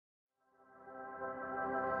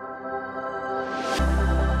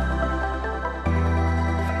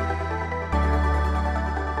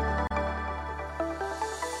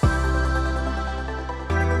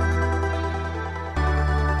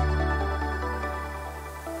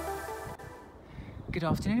Good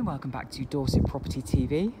afternoon, welcome back to Dorset Property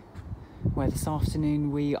TV, where this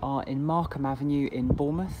afternoon we are in Markham Avenue in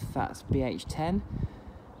Bournemouth, that's BH10,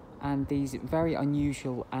 and these very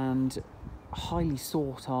unusual and highly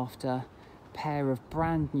sought after pair of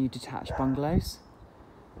brand new detached bungalows,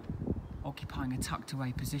 occupying a tucked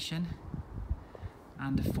away position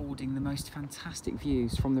and affording the most fantastic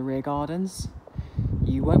views from the rear gardens.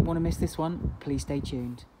 You won't want to miss this one, please stay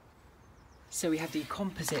tuned. So we have the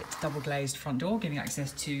composite double glazed front door giving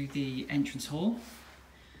access to the entrance hall.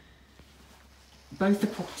 Both the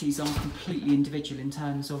properties are completely individual in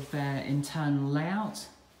terms of their internal layout.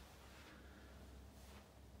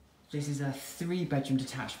 This is a 3-bedroom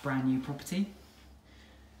detached brand new property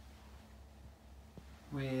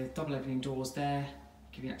with double opening doors there,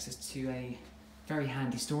 giving access to a very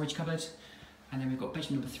handy storage cupboard. And then we've got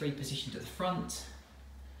bedroom number 3 positioned at the front.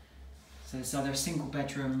 So it's either a single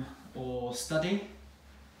bedroom or study.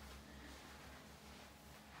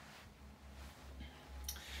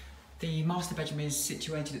 The master bedroom is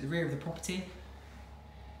situated at the rear of the property.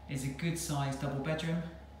 It's a good sized double bedroom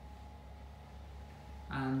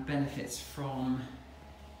and benefits from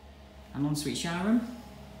an ensuite shower room,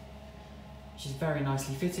 which is very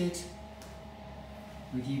nicely fitted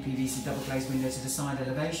with UPVC double glazed windows at the side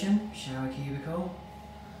elevation, shower cubicle.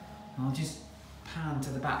 I'll just pan to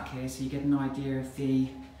the back here so you get an idea of the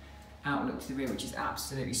outlook to the rear, which is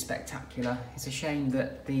absolutely spectacular. It's a shame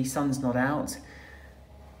that the sun's not out,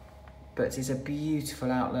 but it's a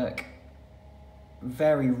beautiful outlook,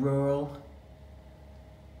 very rural.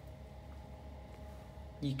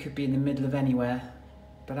 You could be in the middle of anywhere,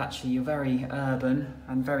 but actually you're very urban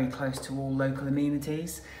and very close to all local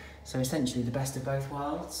amenities, so essentially the best of both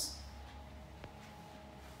worlds.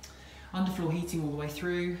 Underfloor heating all the way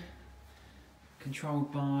through,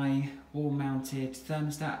 controlled by wall-mounted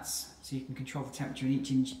thermostats, so you can control the temperature in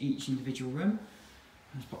each individual room.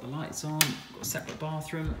 Let's put the lights on. Got a separate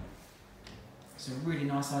bathroom. It's a really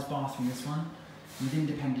nice sized bathroom, this one, with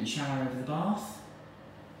independent shower over the bath.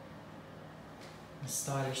 A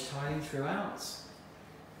stylish tiling throughout.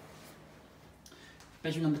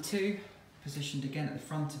 Bedroom number 2, positioned again at the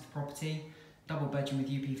front of the property. Double bedroom with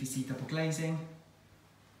UPVC double glazing.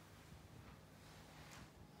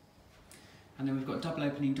 And then we've got double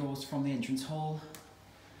opening doors from the entrance hall.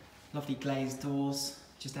 Lovely glazed doors,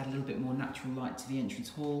 just add a little bit more natural light to the entrance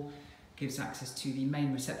hall. Gives access to the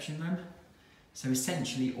main reception room. So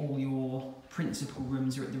essentially all your principal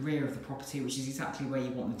rooms are at the rear of the property, which is exactly where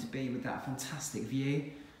you want them to be with that fantastic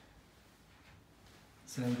view.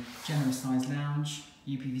 So generous sized lounge,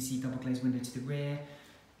 UPVC double glazed window to the rear,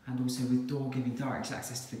 and also with door giving direct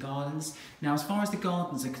access to the gardens. Now, as far as the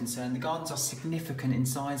gardens are concerned, the gardens are significant in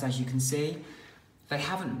size, as you can see. They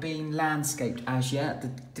haven't been landscaped as yet. The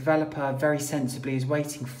developer very sensibly is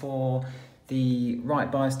waiting for the right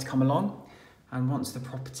buyers to come along, and once the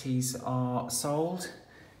properties are sold,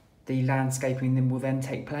 the landscaping then will then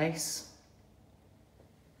take place.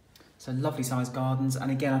 So lovely sized gardens, and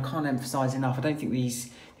again, I can't emphasise enough, I don't think this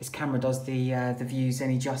camera does the views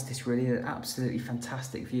any justice really. They're absolutely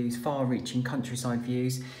fantastic views, far-reaching countryside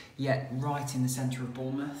views, yet right in the centre of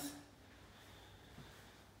Bournemouth.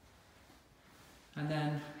 And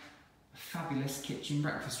then a fabulous kitchen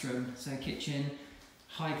breakfast room. So kitchen,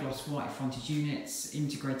 high gloss white frontage units,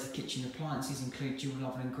 integrated kitchen appliances include dual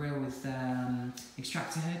oven and grill with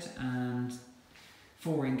extractor hood and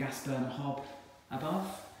 4-ring gas burner hob above.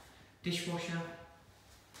 Dishwasher,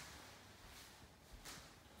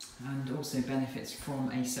 and also benefits from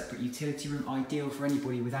a separate utility room, ideal for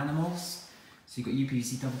anybody with animals. So you've got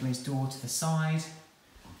UPVC double glazed door to the side,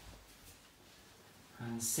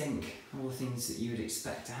 and sink, all the things that you would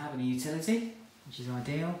expect to have in a utility, which is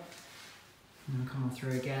ideal. And we'll come on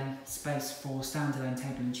through again, space for standalone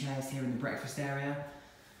table and chairs here in the breakfast area.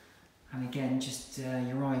 And again, just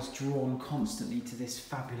your eyes drawn constantly to this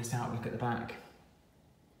fabulous outlook at the back.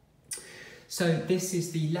 So this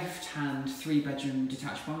is the left-hand 3-bedroom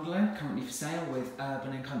detached bungalow, currently for sale with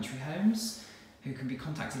Urban and Country Homes, who can be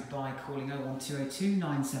contacted by calling 01202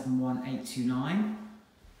 971 829.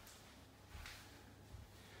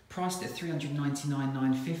 Priced at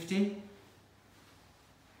 $399,950,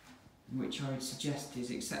 which I would suggest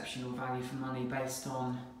is exceptional value for money based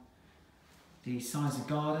on the size of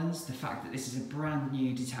gardens, the fact that this is a brand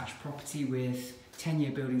new detached property with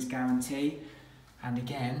 10-year buildings guarantee. And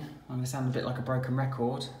again, I'm going to sound a bit like a broken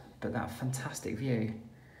record, but that fantastic view.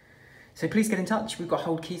 So please get in touch. We've got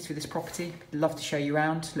hold keys for this property. Love to show you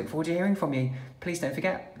around. Look forward to hearing from you. Please don't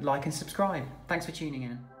forget, like and subscribe. Thanks for tuning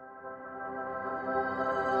in.